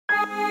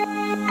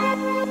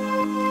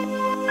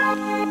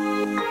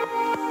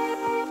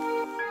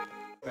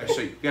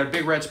sweet. You got a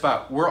big red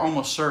spot. We're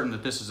almost certain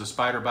that this is a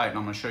spider bite, and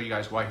I'm going to show you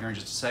guys why here in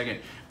just a second.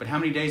 But how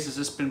many days has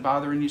this been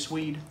bothering you,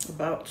 Squeed?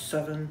 About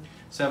 7.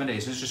 7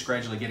 days. It's just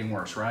gradually getting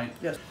worse, right?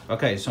 Yes.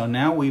 Okay, so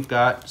now we've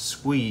got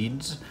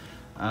Squeed's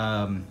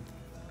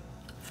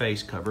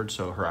face covered,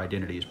 so her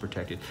identity is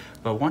protected.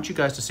 But I want you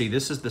guys to see,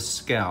 this is the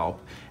scalp,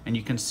 and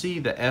you can see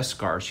the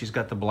eschar. She's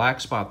got the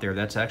black spot there.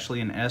 That's actually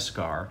an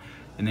eschar.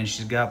 And then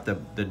she's got the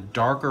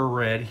darker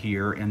red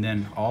here, and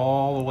then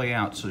all the way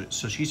out.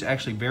 So she's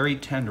actually very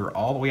tender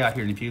all the way out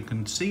here. And if you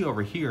can see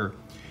over here,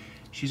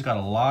 she's got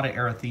a lot of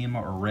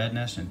erythema or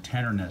redness and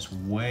tenderness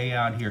way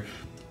out here.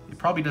 It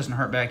probably doesn't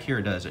hurt back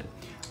here, does it?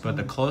 But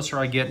the closer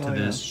I get to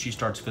this, she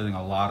starts feeling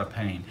a lot of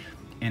pain.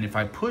 And if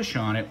I push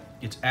on it,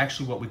 it's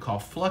actually what we call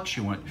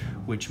fluctuant,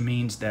 which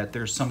means that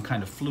there's some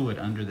kind of fluid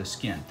under the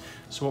skin.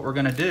 So what we're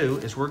gonna do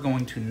is we're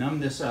going to numb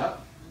this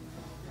up.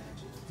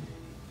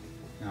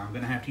 Now I'm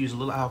gonna have to use a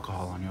little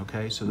alcohol on you,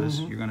 okay? So this,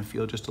 you're gonna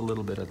feel just a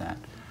little bit of that.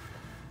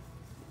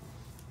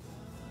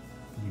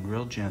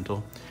 Real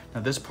gentle.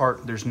 Now this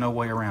part, there's no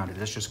way around it.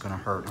 It's just gonna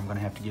hurt. I'm gonna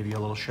have to give you a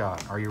little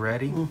shot. Are you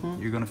ready?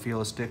 You're gonna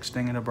feel a stick,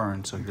 sting, and a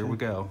burn. So here we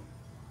go.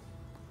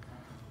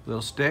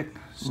 Little stick,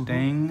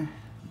 sting,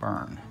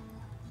 burn.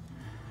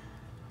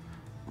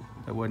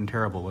 That wasn't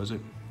terrible, was it?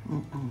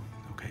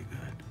 Okay,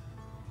 good.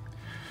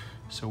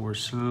 So we're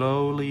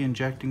slowly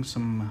injecting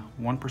some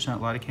 1%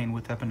 lidocaine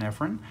with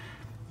epinephrine.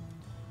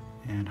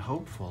 And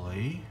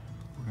hopefully,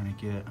 we're gonna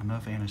get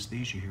enough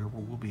anesthesia here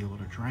where we'll be able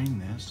to drain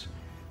this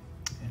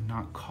and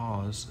not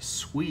cause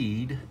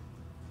Squeed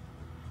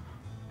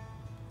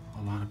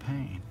a lot of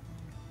pain.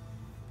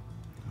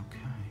 Okay,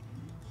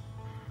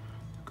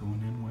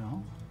 going in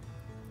well.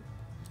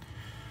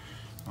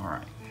 All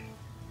right.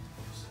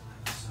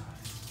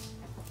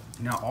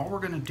 Now all we're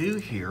gonna do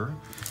here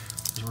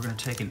is we're gonna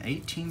take an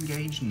 18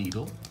 gauge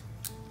needle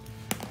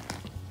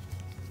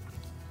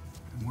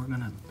and we're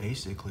gonna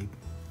basically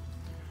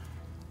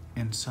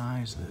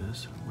incise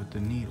this with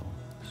the needle.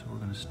 So we're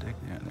gonna stick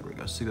it in. There we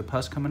go. See the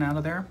pus coming out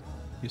of there?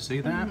 You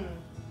see that?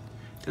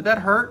 Did that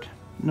hurt?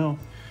 No.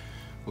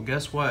 Well,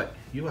 guess what?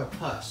 You have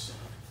pus.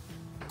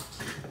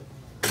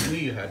 I knew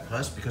you had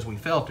pus because we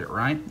felt it,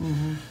 right?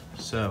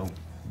 So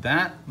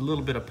that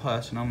little bit of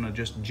pus, and I'm gonna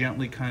just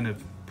gently kind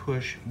of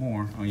push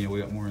more. Oh yeah, we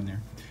got more in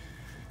there.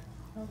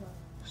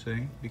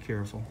 See? Be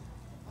careful.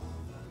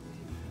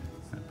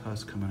 That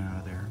pus coming out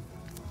of there.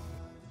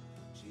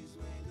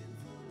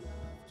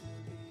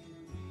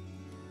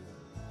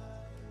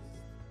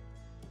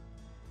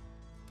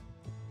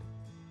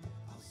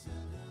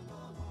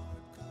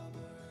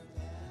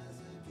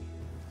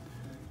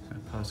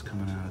 Pus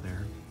coming out of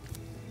there.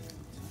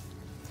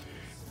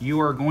 You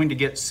are going to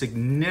get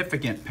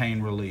significant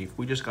pain relief.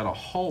 We just got a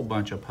whole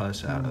bunch of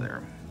pus out of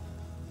there.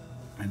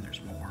 And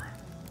there's more.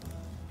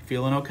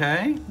 Feeling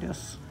okay?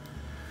 Yes.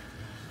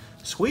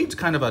 Squeed's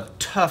kind of a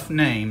tough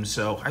name,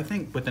 so I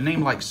think with a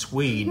name like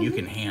Squeed, you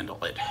can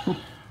handle it.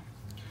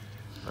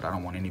 But I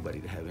don't want anybody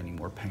to have any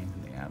more pain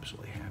than they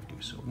absolutely have to.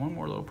 So one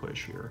more little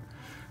push here.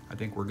 I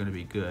think we're gonna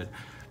be good.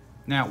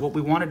 Now, what we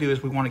want to do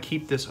is we want to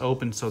keep this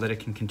open so that it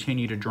can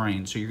continue to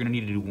drain. So you're going to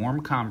need to do warm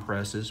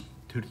compresses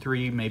 2 to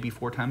 3, maybe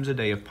 4 times a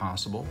day if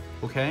possible.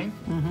 Okay?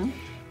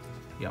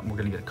 Yeah, we're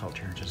going to get a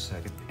culture here in just a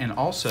second. And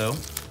also,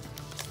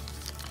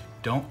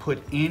 don't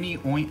put any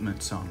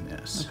ointments on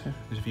this. Okay.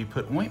 Because if you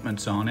put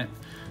ointments on it,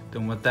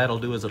 then what that'll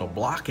do is it'll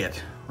block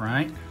it,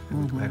 right?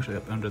 Actually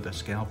up under the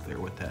scalp there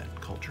with that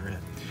culture in.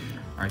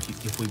 All right,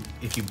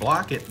 if you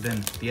block it,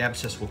 then the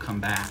abscess will come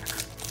back.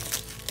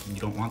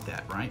 You don't want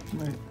that, right?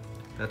 Right.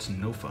 That's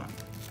no fun.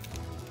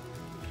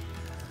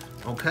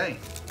 Okay,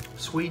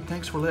 Squeed,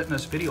 thanks for letting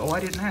us video. Oh, I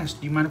didn't ask.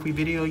 Do you mind if we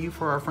video you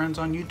for our friends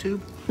on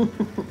YouTube?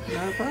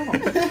 Not a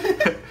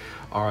problem.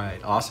 All right,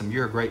 awesome.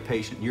 You're a great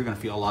patient. You're gonna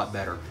feel a lot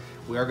better.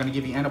 We are gonna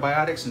give you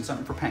antibiotics and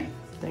something for pain.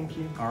 Thank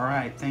you. All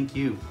right, thank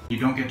you. You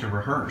don't get to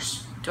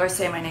rehearse. Do I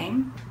say my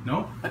name?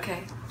 No?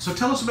 Okay. So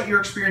tell us about your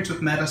experience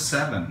with Meta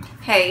 7.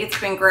 Hey, it's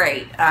been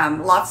great.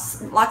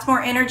 Lots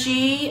more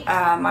energy.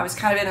 I was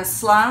kind of in a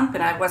slump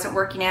and I wasn't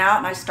working out,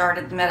 and I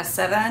started the Meta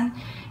 7.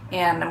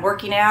 And I'm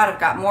working out, I've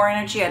got more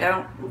energy. I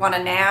don't want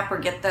to nap or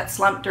get that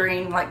slump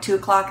during like 2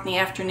 o'clock in the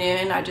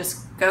afternoon. I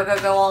just go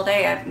all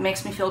day. It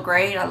makes me feel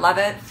great. I love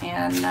it.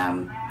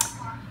 And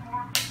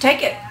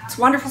take it. It's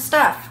wonderful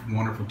stuff.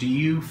 Wonderful. Do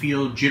you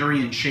feel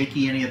jittery and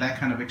shaky, any of that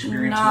kind of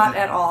experience? Not with it?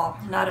 at all.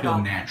 Not at all.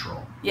 Feel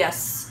natural.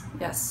 Yes.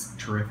 Yes.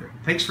 Terrific.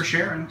 Thanks for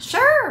sharing.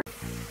 Sure.